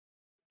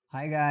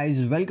Hi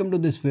guys, welcome to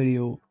this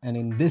video, and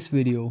in this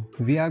video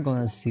we are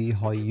gonna see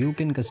how you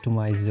can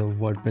customize your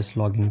WordPress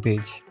login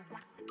page.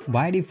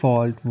 By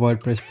default,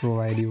 WordPress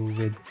provide you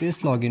with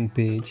this login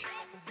page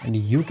and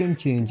you can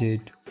change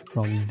it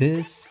from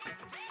this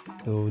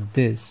to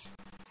this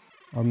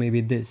or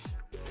maybe this.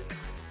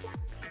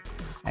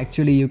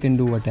 Actually, you can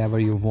do whatever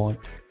you want.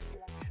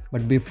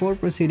 But before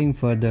proceeding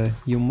further,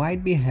 you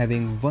might be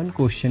having one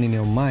question in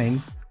your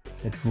mind,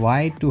 that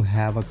why to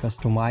have a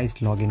customized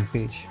login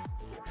page?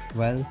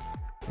 Well,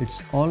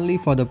 it's only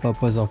for the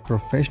purpose of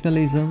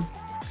professionalism.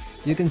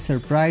 You can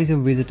surprise your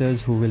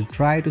visitors who will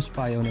try to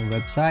spy on your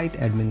website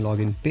admin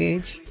login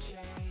page,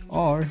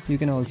 or you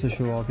can also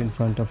show off in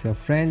front of your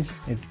friends.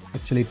 It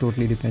actually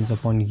totally depends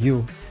upon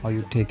you how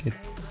you take it.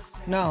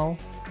 Now,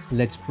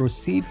 let's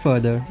proceed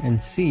further and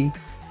see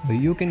how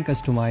you can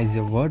customize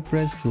your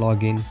WordPress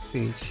login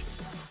page.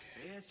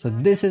 So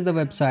this is the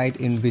website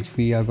in which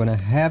we are gonna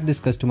have this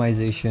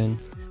customization.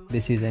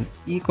 This is an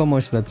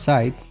e-commerce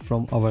website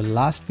from our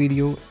last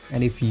video,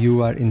 and if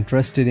you are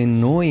interested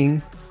in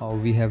knowing how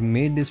we have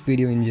made this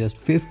video in just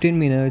 15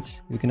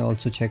 minutes, you can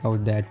also check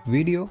out that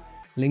video.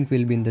 Link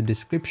will be in the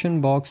description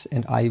box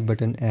and I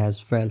button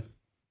as well.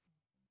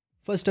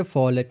 First of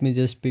all, let me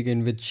just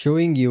begin with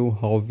showing you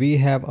how we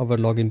have our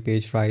login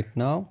page right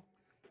now.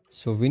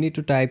 So we need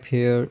to type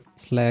here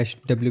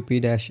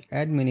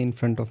 /wp-admin in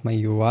front of my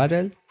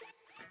URL.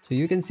 So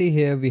you can see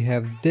here we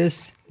have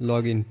this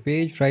login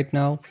page right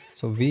now.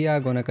 So we are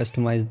gonna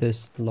customize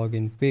this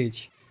login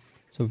page.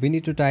 So we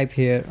need to type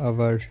here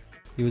our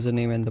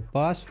username and the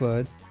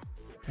password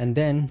and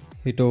then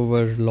hit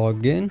over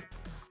login.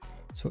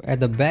 So at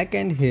the back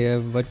end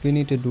here, what we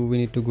need to do, we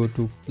need to go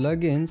to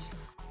plugins,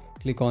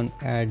 click on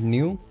add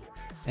new,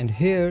 and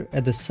here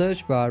at the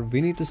search bar we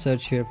need to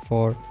search here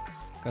for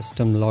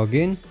custom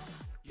login.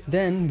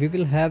 Then we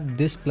will have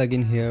this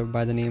plugin here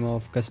by the name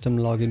of custom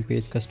login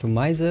page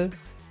customizer.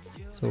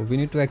 So we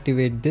need to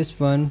activate this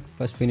one.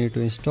 First we need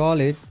to install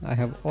it. I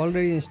have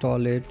already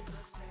installed it.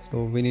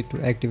 So we need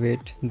to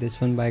activate this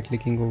one by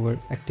clicking over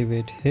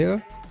activate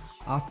here.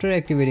 After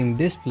activating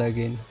this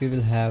plugin, we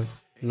will have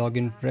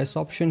login press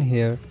option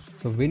here.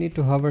 So we need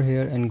to hover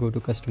here and go to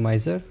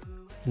customizer.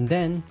 And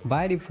then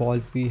by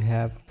default, we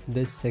have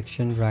this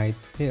section right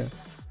here.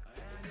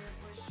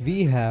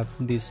 We have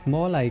these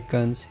small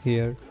icons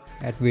here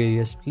at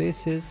various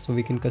places. So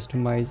we can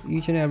customize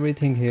each and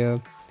everything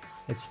here.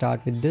 Let's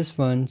start with this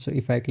one. So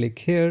if I click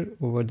here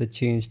over the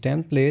change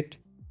template,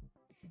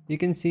 you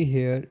can see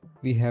here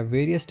we have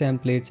various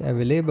templates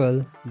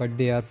available, but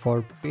they are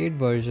for paid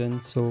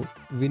version. So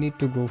we need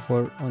to go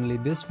for only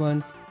this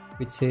one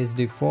which says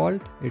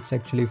default. It's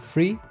actually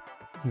free.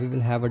 We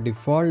will have a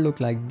default look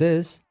like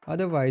this.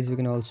 Otherwise, we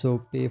can also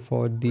pay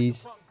for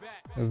these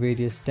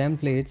various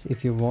templates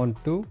if you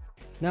want to.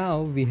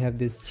 Now we have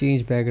this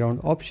change background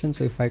option.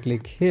 So if I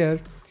click here,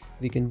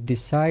 we can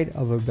decide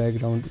our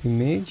background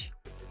image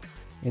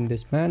in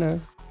this manner,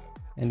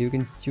 and you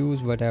can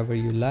choose whatever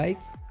you like.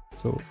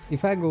 So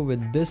if I go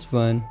with this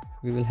one,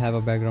 we will have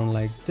a background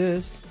like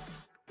this.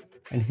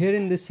 And here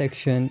in this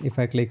section, if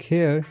I click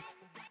here,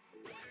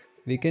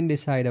 we can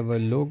decide our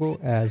logo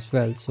as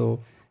well.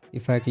 So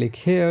if I click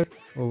here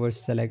over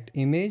select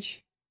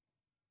image,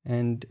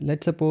 and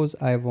let's suppose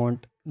I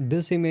want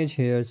this image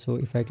here. So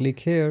if I click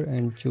here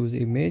and choose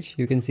image,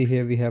 you can see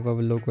here we have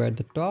our logo at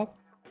the top.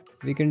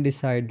 We can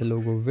decide the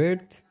logo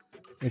width,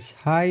 its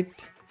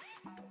height,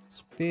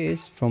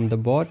 space from the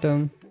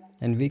bottom,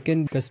 and we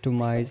can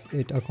customize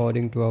it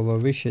according to our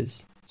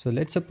wishes. So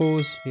let's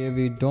suppose here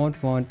we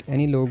don't want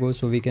any logo,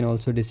 so we can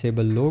also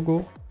disable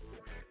logo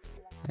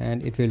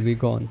and it will be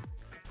gone.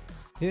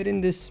 Here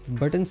in this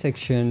button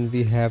section,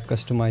 we have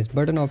customized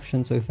button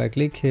option. So if I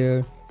click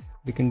here,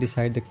 we can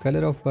decide the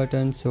color of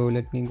button. So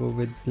let me go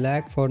with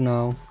black for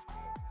now.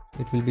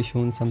 It will be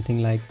shown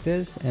something like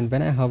this, and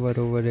when I hover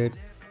over it,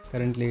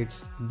 currently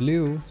it's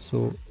blue.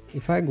 So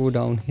if I go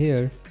down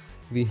here,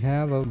 we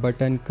have a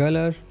button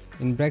color.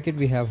 In bracket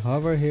we have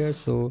hover here,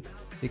 so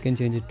we can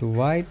change it to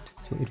white.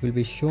 So it will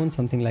be shown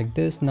something like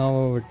this. Now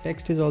our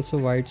text is also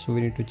white, so we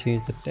need to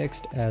change the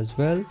text as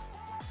well.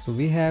 So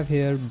we have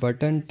here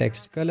button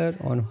text color.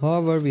 On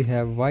hover we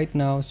have white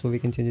now, so we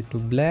can change it to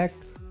black.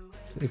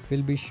 So it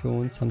will be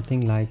shown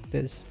something like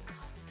this.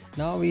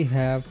 Now we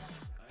have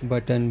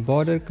button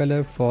border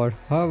color for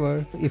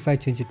hover. If I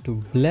change it to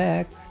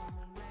black,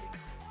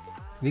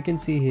 we can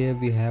see here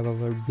we have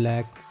our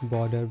black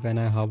border when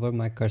I hover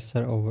my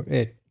cursor over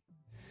it.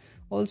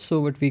 Also,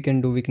 what we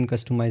can do, we can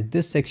customize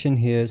this section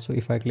here. So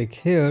if I click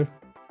here,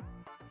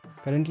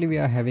 currently we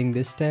are having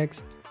this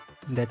text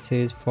that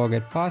says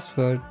forget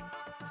password.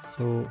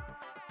 So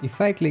if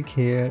I click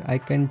here, I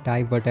can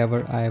type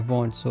whatever I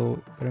want.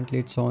 So currently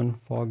it's on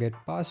forget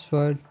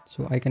password.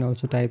 So I can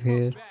also type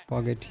here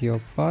forget your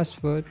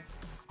password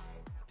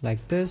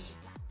like this,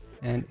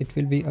 and it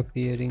will be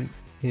appearing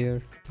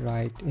here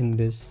right in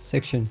this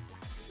section.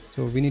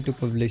 So we need to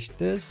publish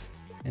this,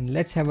 and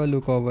let's have a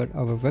look over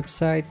our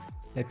website.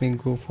 Let me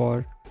go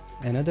for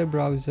another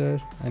browser.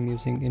 I'm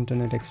using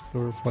Internet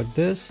Explorer for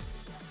this.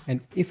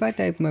 And if I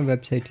type my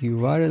website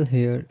URL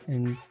here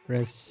and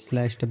press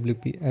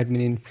 /wp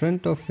admin in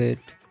front of it,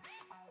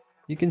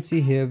 you can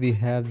see here we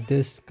have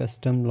this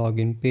custom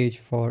login page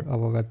for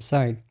our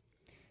website.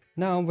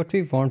 Now what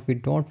we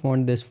don't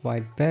want this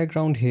white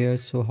background here,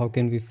 so how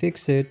can we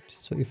fix it?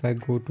 So if I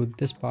go to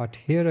this part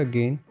here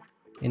again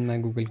in my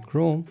Google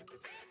Chrome,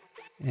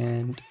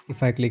 and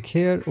if I click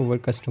here over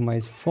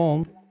customize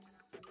form,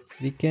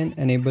 we can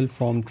enable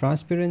form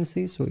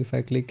transparency. So if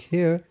I click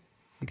here,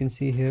 you can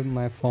see here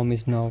my form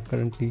is now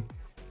currently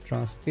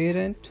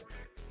transparent.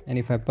 And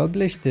if I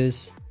publish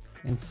this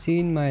and see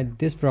in my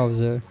this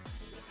browser,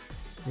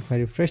 if I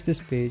refresh this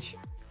page,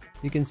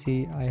 you can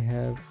see I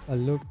have a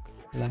look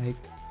like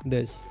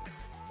this.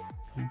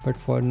 But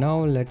for now,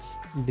 let's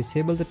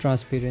disable the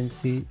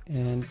transparency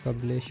and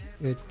publish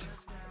it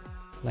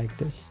like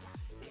this.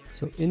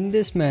 So in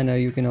this manner,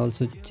 you can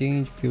also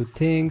change few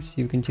things.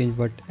 You can change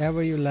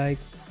whatever you like.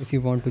 If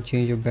you want to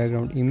change your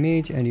background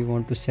image and you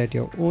want to set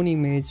your own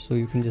image, so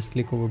you can just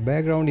click over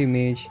background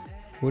image,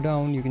 go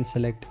down, you can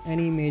select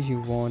any image you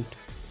want.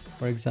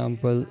 For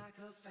example,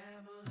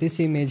 this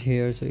image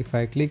here. So if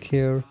I click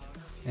here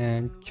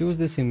and choose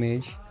this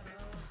image,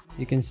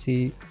 you can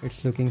see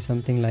it's looking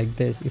something like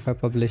this. If I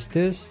publish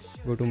this,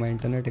 go to my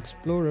Internet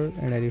Explorer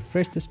and I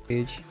refresh this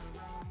page,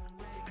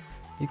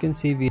 you can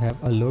see we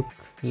have a look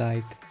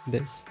like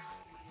this.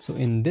 So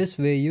in this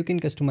way, you can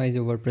customize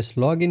your WordPress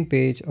login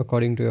page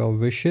according to your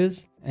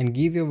wishes and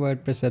give your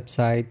WordPress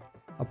website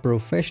a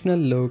professional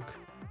look,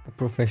 a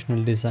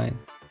professional design.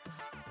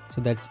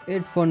 So that's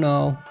it for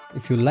now.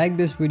 If you like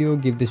this video,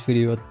 give this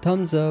video a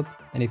thumbs up.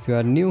 And if you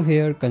are new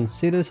here,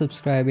 consider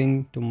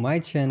subscribing to my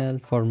channel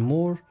for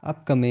more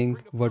upcoming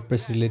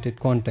WordPress related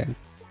content.